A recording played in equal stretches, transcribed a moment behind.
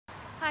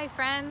Hi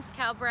friends,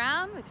 Cal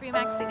Brown with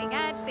Remax Leading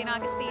Edge, St.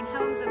 Augustine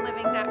Homes and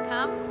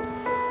Living.com.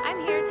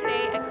 I'm here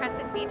today at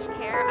Crescent Beach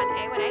Care on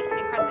A1A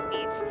in Crescent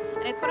Beach,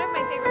 and it's one of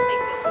my favorite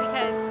places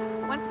because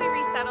once we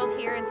resettled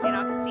here in St.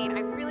 Augustine,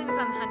 I really was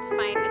on the hunt to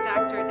find a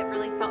doctor that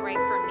really felt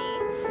right for me.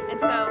 And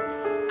so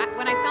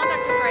when I found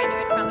Dr. Thor, I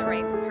knew I'd found the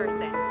right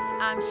person.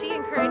 She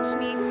encouraged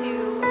me to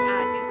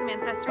do some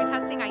ancestry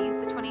testing. I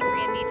used the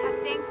 23andMe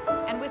testing,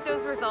 and with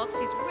those results,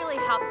 she's really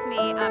helped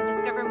me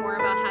discover more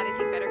about how to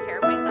take better care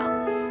of myself.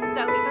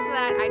 So because of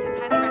that, I just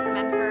highly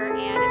recommend her,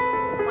 and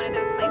it's one of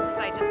those places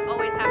I just